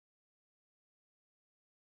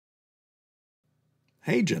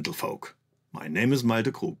Hey gentlefolk, my name is Malte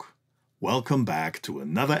Krug. Welcome back to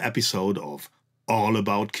another episode of All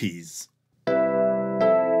About Keys.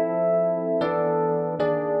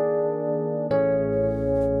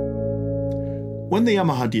 When the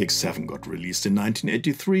Yamaha DX7 got released in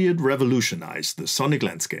 1983, it revolutionized the sonic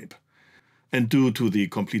landscape. And due to the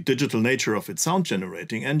complete digital nature of its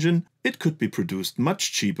sound-generating engine, it could be produced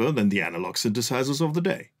much cheaper than the analog synthesizers of the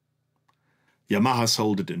day. Yamaha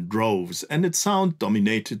sold it in droves, and its sound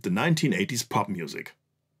dominated the 1980s pop music,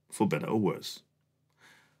 for better or worse.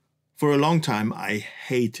 For a long time, I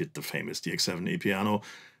hated the famous DX7 e-piano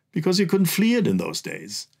because you couldn't flee it in those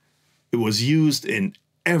days. It was used in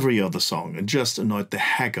every other song and just annoyed the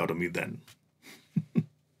heck out of me then.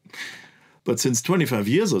 But since 25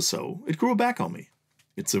 years or so, it grew back on me.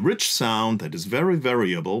 It's a rich sound that is very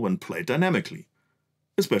variable when played dynamically,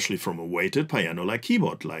 especially from a weighted piano-like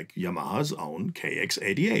keyboard like Yamaha's own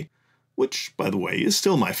KX88, which, by the way, is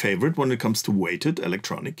still my favorite when it comes to weighted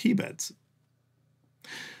electronic keypads.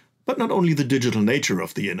 But not only the digital nature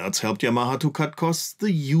of the innards helped Yamaha to cut costs,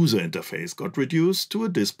 the user interface got reduced to a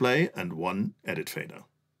display and one edit fader.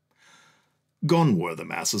 Gone were the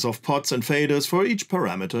masses of pots and faders for each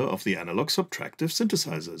parameter of the analog subtractive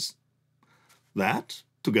synthesizers. That,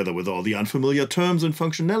 together with all the unfamiliar terms and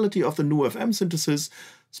functionality of the new FM synthesis,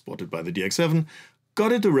 spotted by the DX7,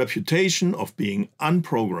 got it a reputation of being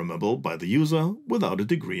unprogrammable by the user without a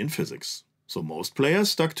degree in physics. So most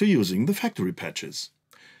players stuck to using the factory patches.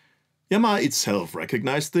 Yamaha itself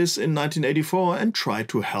recognized this in 1984 and tried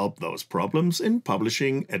to help those problems in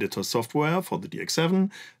publishing editor software for the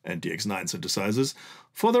DX7 and DX9 synthesizers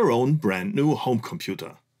for their own brand new home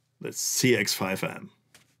computer, the CX5m.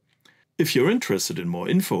 If you're interested in more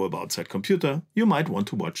info about said computer, you might want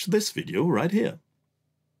to watch this video right here.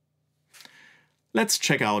 Let's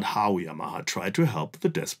check out how Yamaha tried to help the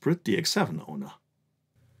desperate DX7 owner.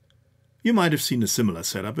 You might have seen a similar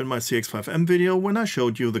setup in my CX5m video when I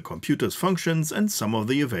showed you the computer's functions and some of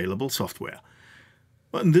the available software.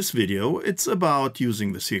 But in this video, it's about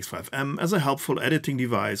using the CX5m as a helpful editing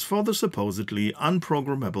device for the supposedly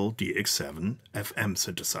unprogrammable DX7 FM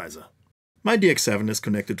synthesizer. My DX7 is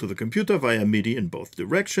connected to the computer via MIDI in both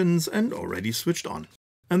directions and already switched on.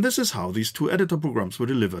 And this is how these two editor programs were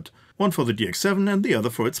delivered, one for the DX7 and the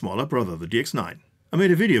other for its smaller brother, the DX9. I made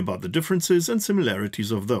a video about the differences and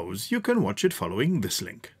similarities of those. You can watch it following this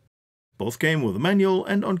link. Both came with a manual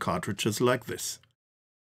and on cartridges like this.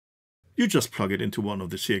 You just plug it into one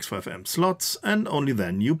of the CX5m slots and only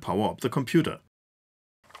then you power up the computer.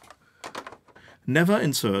 Never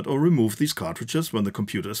insert or remove these cartridges when the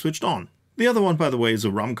computer is switched on. The other one, by the way, is a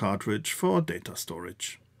RAM cartridge for data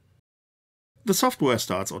storage. The software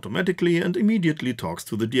starts automatically and immediately talks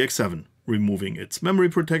to the DX7, removing its memory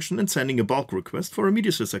protection and sending a bulk request for a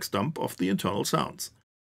MIDI/sysx dump of the internal sounds.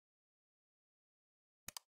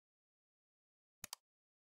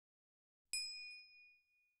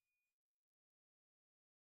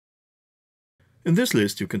 In this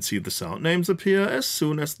list you can see the sound names appear as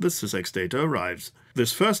soon as the sysx data arrives.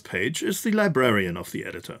 This first page is the librarian of the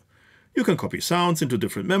editor. You can copy sounds into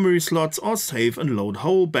different memory slots or save and load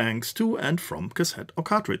whole banks to and from cassette or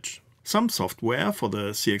cartridge. Some software for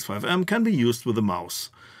the CX5m can be used with a mouse,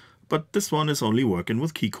 but this one is only working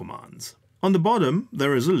with key commands. On the bottom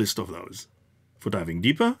there is a list of those. For diving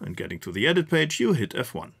deeper and getting to the edit page, you hit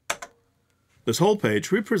F1. This whole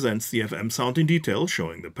page represents the FM sound in detail,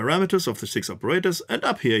 showing the parameters of the 6 operators, and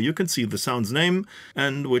up here you can see the sound's name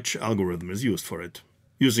and which algorithm is used for it.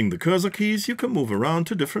 Using the cursor keys, you can move around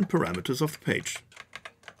to different parameters of the page.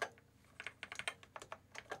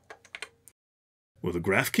 With a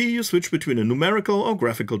graph key, you switch between a numerical or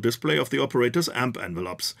graphical display of the operator's amp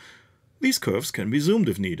envelopes. These curves can be zoomed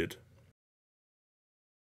if needed.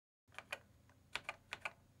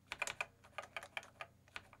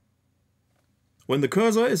 When the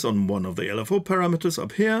cursor is on one of the LFO parameters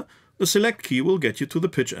up here, the select key will get you to the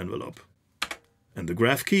pitch envelope. And the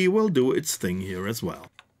graph key will do its thing here as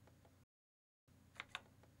well.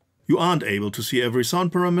 You aren't able to see every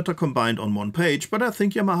sound parameter combined on one page, but I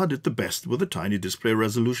think Yamaha did the best with the tiny display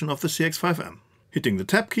resolution of the CX5m. Hitting the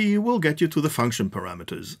tab key will get you to the function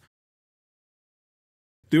parameters.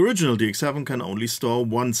 The original DX7 can only store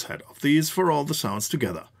one set of these for all the sounds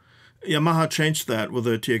together. Yamaha changed that with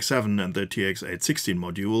the TX7 and the TX816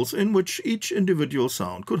 modules, in which each individual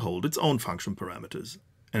sound could hold its own function parameters.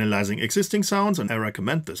 Analyzing existing sounds, and I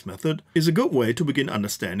recommend this method, is a good way to begin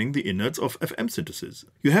understanding the innards of FM synthesis.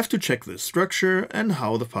 You have to check the structure and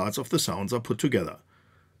how the parts of the sounds are put together.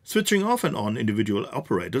 Switching off and on individual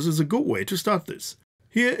operators is a good way to start this.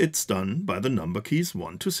 Here it's done by the number keys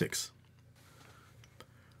 1 to 6.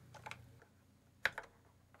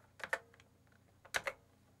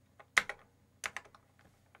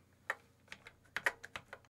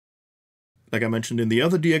 Like I mentioned in the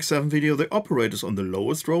other DX7 video, the operators on the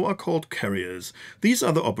lowest row are called carriers. These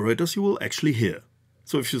are the operators you will actually hear.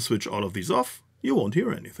 So if you switch all of these off, you won't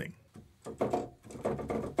hear anything.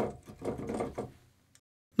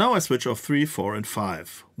 Now I switch off 3, 4 and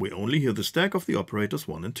 5. We only hear the stack of the operators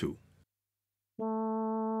 1 and 2.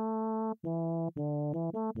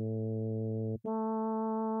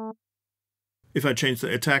 If I change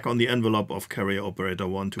the attack on the envelope of carrier operator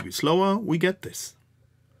 1 to be slower, we get this.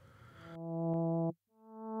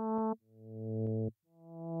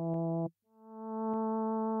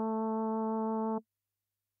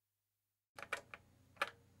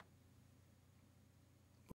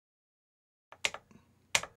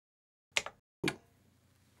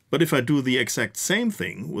 But if I do the exact same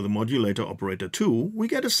thing with a modulator operator 2, we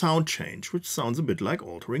get a sound change, which sounds a bit like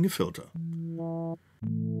altering a filter.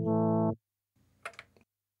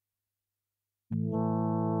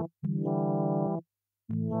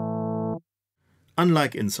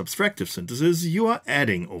 Unlike in subtractive synthesis, you are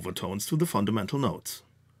adding overtones to the fundamental notes.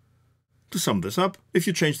 To sum this up, if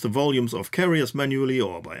you change the volumes of carriers manually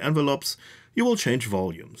or by envelopes, you will change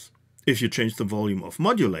volumes. If you change the volume of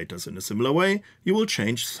modulators in a similar way, you will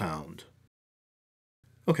change sound.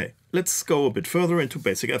 Okay, let's go a bit further into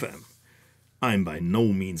basic FM. I'm by no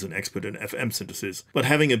means an expert in FM synthesis, but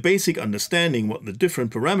having a basic understanding what the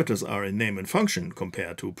different parameters are in name and function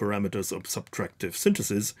compared to parameters of subtractive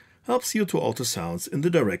synthesis helps you to alter sounds in the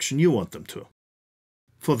direction you want them to.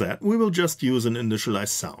 For that, we will just use an initialized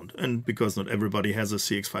sound, and because not everybody has a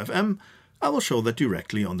CX5m, I will show that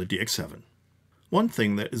directly on the DX7. One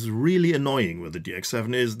thing that is really annoying with the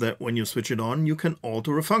DX7 is that when you switch it on, you can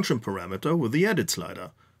alter a function parameter with the edit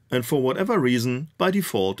slider. And for whatever reason, by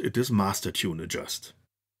default it is master tune adjust.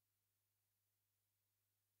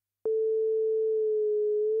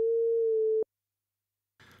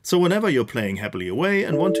 So whenever you're playing happily away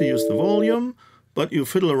and want to use the volume, but you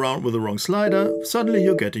fiddle around with the wrong slider, suddenly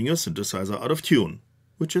you're getting your synthesizer out of tune,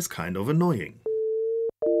 which is kind of annoying.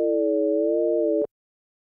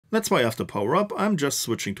 That's why after power up, I'm just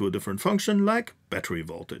switching to a different function like battery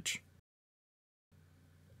voltage.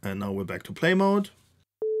 And now we're back to play mode.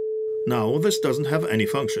 Now this doesn't have any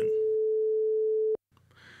function.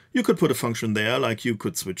 You could put a function there like you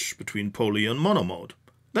could switch between poly and mono mode.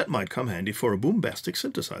 That might come handy for a boombastic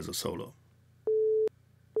synthesizer solo.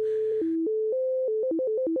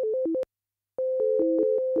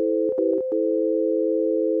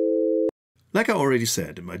 Like I already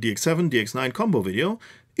said in my DX7-DX9 combo video,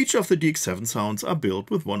 each of the DX7 sounds are built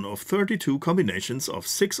with one of 32 combinations of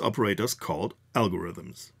 6 operators called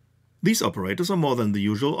algorithms. These operators are more than the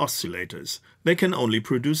usual oscillators. They can only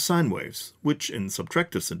produce sine waves, which in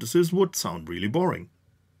subtractive synthesis would sound really boring.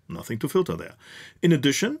 Nothing to filter there. In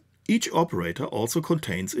addition, each operator also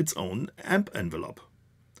contains its own amp envelope.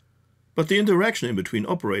 But the interaction in between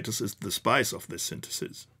operators is the spice of this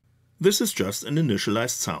synthesis. This is just an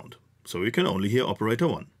initialized sound, so you can only hear operator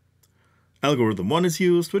 1. Algorithm 1 is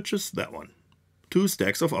used, which is that one. 2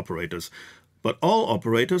 stacks of operators, but all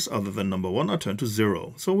operators other than number 1 are turned to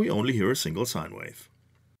 0, so we only hear a single sine wave.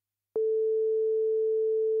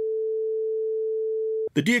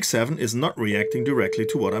 The DX7 is not reacting directly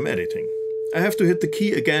to what I'm editing. I have to hit the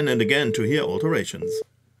key again and again to hear alterations.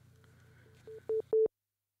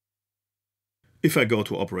 If I go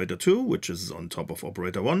to operator 2, which is on top of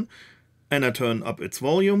operator 1, and I turn up its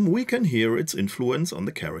volume, we can hear its influence on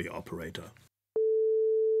the carrier operator.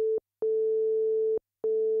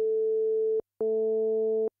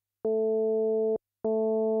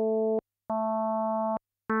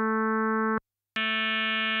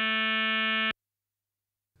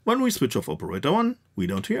 When we switch off operator 1, we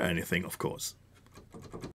don't hear anything, of course.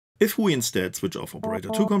 If we instead switch off operator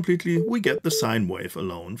 2 completely, we get the sine wave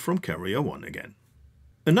alone from carrier 1 again.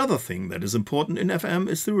 Another thing that is important in FM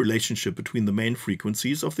is the relationship between the main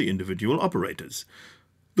frequencies of the individual operators.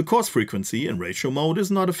 The coarse frequency in ratio mode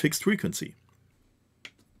is not a fixed frequency.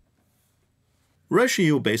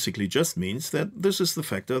 Ratio basically just means that this is the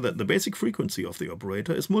factor that the basic frequency of the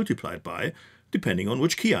operator is multiplied by, depending on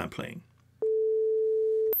which key I'm playing.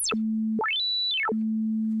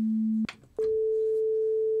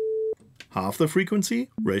 Half the frequency,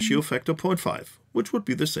 ratio factor 0.5, which would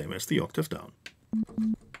be the same as the octave down.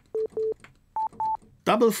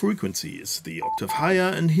 Double frequency is the octave higher,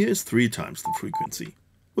 and here is 3 times the frequency,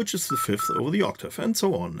 which is the fifth over the octave, and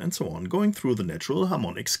so on, going through the natural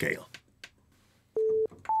harmonic scale.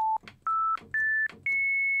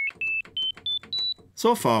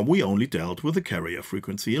 So far we only dealt with the carrier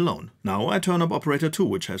frequency alone. Now I turn up operator 2,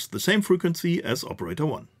 which has the same frequency as operator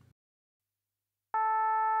 1.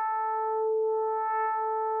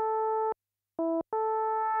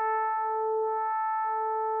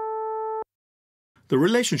 The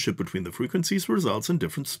relationship between the frequencies results in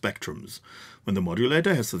different spectrums. When the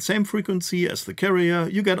modulator has the same frequency as the carrier,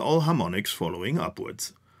 you get all harmonics following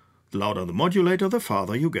upwards. The louder the modulator, the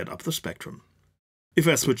farther you get up the spectrum. If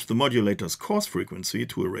I switch the modulator's coarse frequency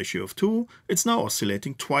to a ratio of 2, it's now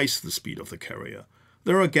oscillating twice the speed of the carrier.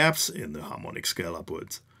 There are gaps in the harmonic scale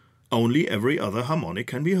upwards. Only every other harmonic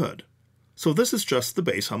can be heard. So this is just the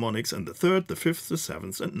bass harmonics and the third, the fifth, the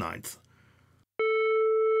seventh and ninth.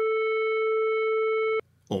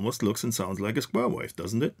 Almost looks and sounds like a square wave,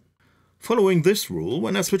 doesn't it? Following this rule,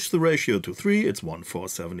 when I switch the ratio to 3, it's 1, 4,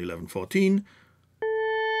 7, 11, 14.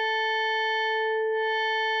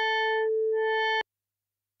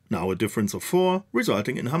 Now a difference of 4,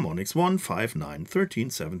 resulting in harmonics 1, 5, 9, 13,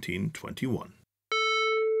 17, 21.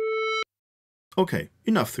 Okay,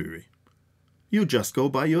 enough theory. You just go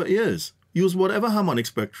by your ears. Use whatever harmonic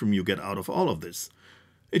spectrum you get out of all of this.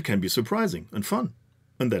 It can be surprising and fun.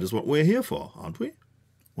 And that is what we're here for, aren't we?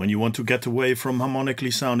 When you want to get away from harmonically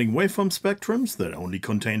sounding waveform spectrums that only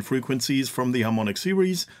contain frequencies from the harmonic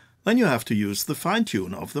series, then you have to use the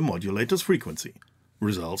fine-tune of the modulator's frequency.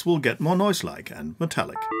 Results will get more noise-like and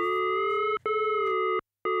metallic.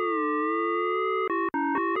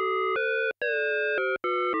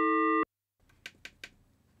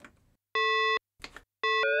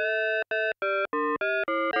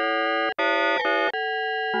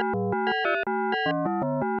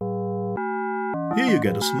 Here you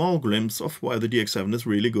get a small glimpse of why the DX7 is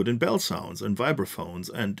really good in bell sounds and vibraphones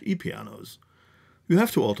and e-pianos. You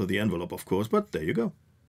have to alter the envelope, of course, but there you go.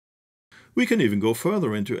 We can even go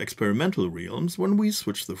further into experimental realms when we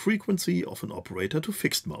switch the frequency of an operator to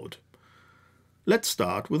fixed mode. Let's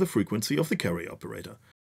start with the frequency of the carrier operator.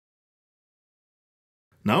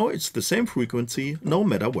 Now it's the same frequency no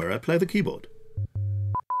matter where I play the keyboard.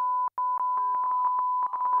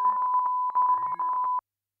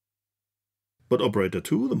 But operator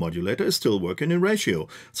 2, the modulator, is still working in ratio,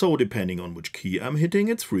 so depending on which key I'm hitting,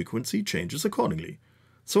 its frequency changes accordingly.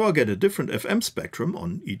 So I'll get a different FM spectrum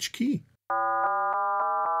on each key.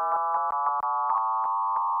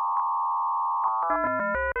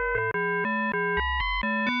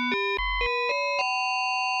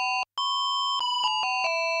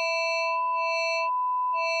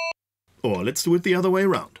 Or let's do it the other way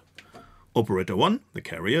around. Operator 1, the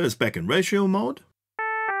carrier, is back in ratio mode,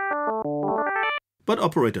 but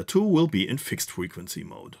operator 2 will be in fixed frequency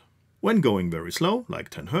mode. When going very slow, like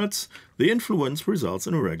 10 Hz, the influence results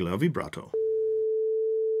in a regular vibrato.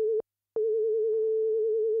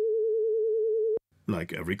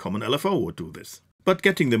 Like every common LFO would do this. But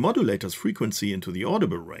getting the modulator's frequency into the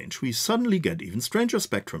audible range, we suddenly get even stranger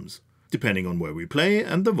spectrums, depending on where we play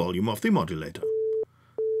and the volume of the modulator.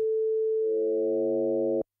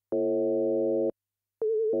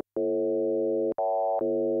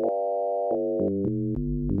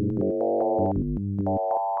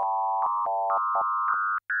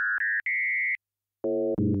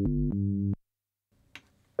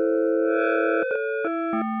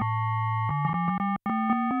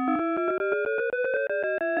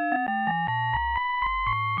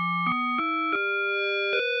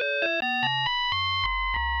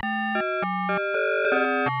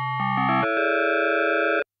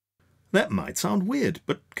 That might sound weird,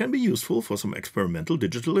 but can be useful for some experimental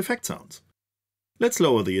digital effect sounds. Let's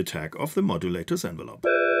lower the attack of the modulator's envelope.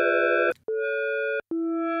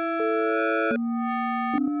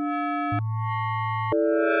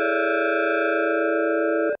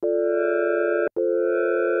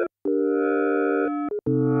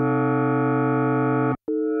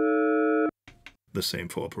 The same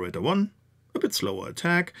for operator 1, a bit slower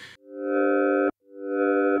attack.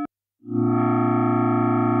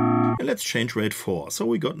 And let's change rate 4, so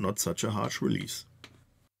we got not such a harsh release.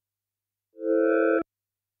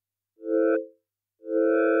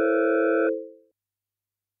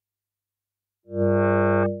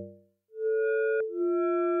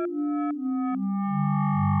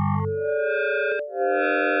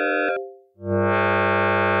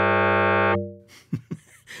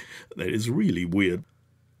 That is really weird.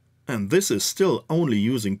 And this is still only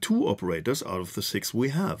using 2 operators out of the 6 we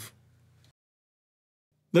have.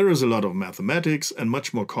 There is a lot of mathematics and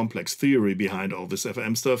much more complex theory behind all this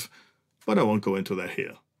FM stuff, but I won't go into that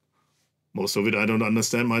here. Most of it I don't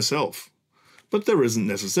understand myself. But there isn't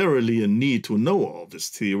necessarily a need to know all this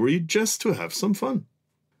theory just to have some fun.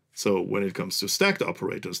 So when it comes to stacked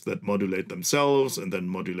operators that modulate themselves and then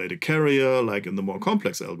modulate a carrier, like in the more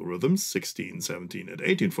complex algorithms, 16, 17 and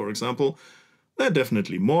 18 for example, there are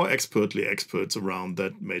definitely more experts around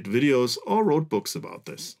that made videos or wrote books about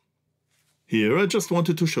this. Here I just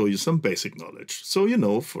wanted to show you some basic knowledge, so you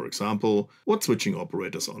know, for example, what switching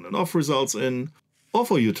operators on and off results in, or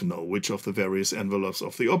for you to know which of the various envelopes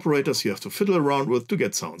of the operators you have to fiddle around with to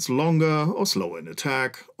get sounds longer or slower in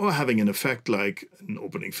attack, or having an effect like an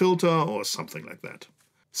opening filter or something like that.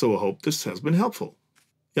 So I hope this has been helpful.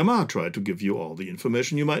 Yamaha tried to give you all the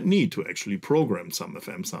information you might need to actually program some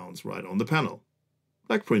FMsounds right on the panel,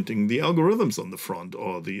 like printing the algorithms on the front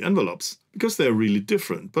or the envelopes, because they're really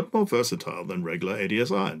different but more versatile than regular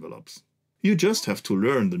ADSR envelopes. You just have to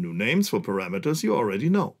learn the new names for parameters you already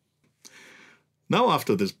know. Now,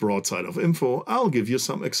 after this broadside of info, I'll give you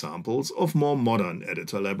some examples of more modern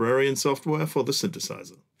editor library and software for the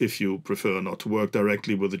synthesizer, if you prefer not to work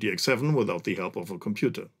directly with the DX7 without the help of a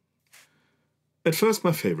computer. At first,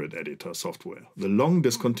 my favorite editor software, the long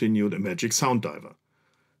discontinued Magic Sound Diver.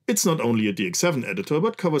 It's not only a DX7 editor,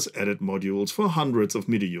 but covers edit modules for hundreds of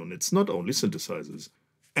MIDI units, not only synthesizers.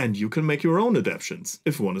 And you can make your own adaptations,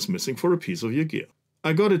 if one is missing for a piece of your gear.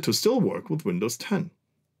 I got it to still work with Windows 10.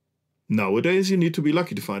 Nowadays, you need to be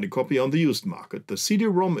lucky to find a copy on the used market. The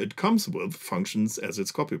CD-ROM it comes with functions as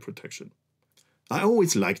its copy protection. I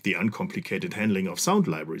always liked the uncomplicated handling of sound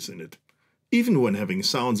libraries in it, even when having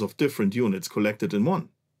sounds of different units collected in one.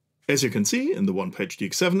 As you can see, in the one-page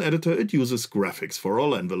DX7 editor, it uses graphics for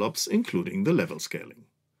all envelopes, including the level scaling.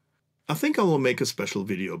 I think I will make a special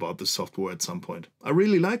video about this software at some point. I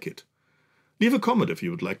really like it. Leave a comment if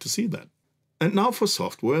you would like to see that. And now for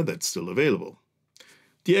software that's still available.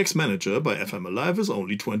 DX Manager by FM Alive is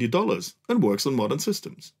only $20 and works on modern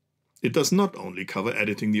systems. It does not only cover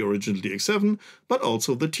editing the original DX7, but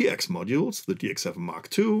also the TX modules, the DX7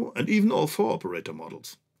 Mark II, and even all 4 operator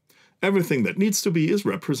models. Everything that needs to be is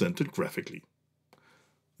represented graphically.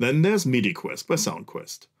 Then there's MIDI-Quest by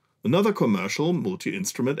SoundQuest, another commercial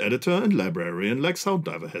multi-instrument editor and librarian like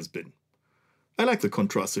Sounddiver has been. I like the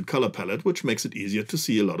contrasted color palette, which makes it easier to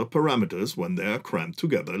see a lot of parameters when they are crammed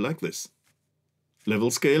together like this.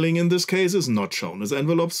 Level scaling in this case is not shown as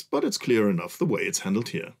envelopes, but it's clear enough the way it's handled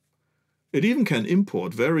here. It even can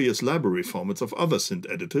import various library formats of other synth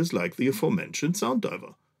editors like the aforementioned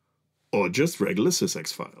Sounddiver, or just regular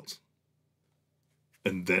SysX files.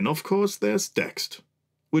 And then of course there's Dext,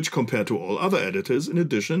 which compared to all other editors in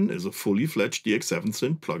addition is a fully fledged DX7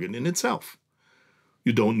 synth plugin in itself.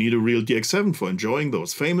 You don't need a real DX7 for enjoying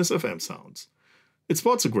those famous FM sounds. It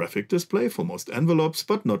sports a graphic display for most envelopes,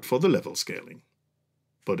 but not for the level scaling.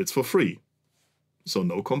 But it's for free, so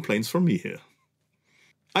no complaints from me here.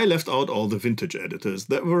 I left out all the vintage editors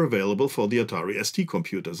that were available for the Atari ST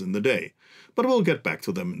computers in the day, but we'll get back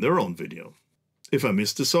to them in their own video. If I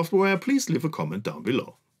missed the software, please leave a comment down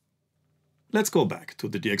below. Let's go back to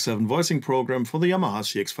the DX7 voicing program for the Yamaha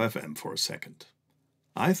CX5m for a second.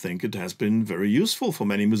 I think it has been very useful for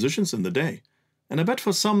many musicians in the day, and I bet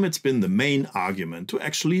for some it's been the main argument to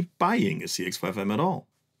actually buying a CX5m at all.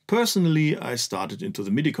 Personally, I started into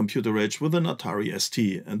the MIDI computer age with an Atari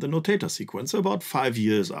ST and the notator sequencer about 5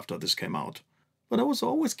 years after this came out. But I was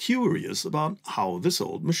always curious about how this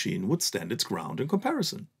old machine would stand its ground in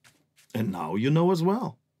comparison. And now you know as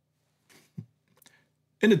well.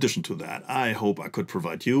 In addition to that, I hope I could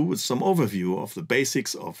provide you with some overview of the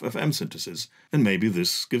basics of FM synthesis, and maybe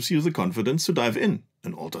this gives you the confidence to dive in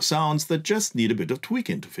and alter sounds that just need a bit of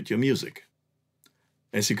tweaking to fit your music.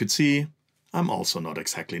 As you could see, I'm also not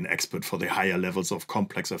exactly an expert for the higher levels of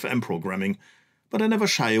complex FM programming, but I never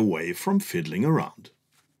shy away from fiddling around.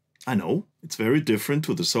 I know, it's very different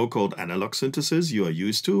to the so-called analog synthesis you are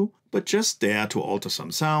used to, but just dare to alter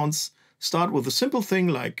some sounds, start with a simple thing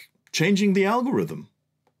like changing the algorithm.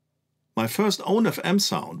 My first own FM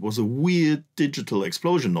sound was a weird digital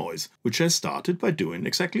explosion noise, which I started by doing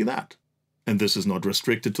exactly that. And this is not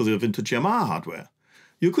restricted to the vintage Yamaha hardware.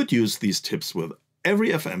 You could use these tips with every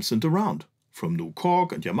FM synth around, from new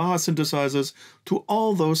Korg and Yamaha synthesizers to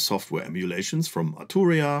all those software emulations from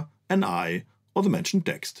Arturia, NI, or the mentioned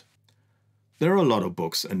Dext. There are a lot of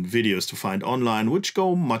books and videos to find online which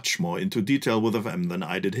go much more into detail with FM than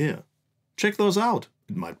I did here. Check those out,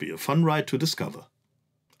 it might be a fun ride to discover.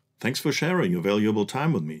 Thanks for sharing your valuable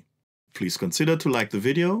time with me. Please consider to like the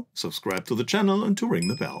video, subscribe to the channel and to ring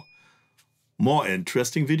the bell. More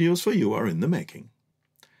interesting videos for you are in the making.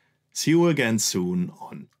 See you again soon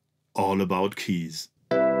on All About Keys.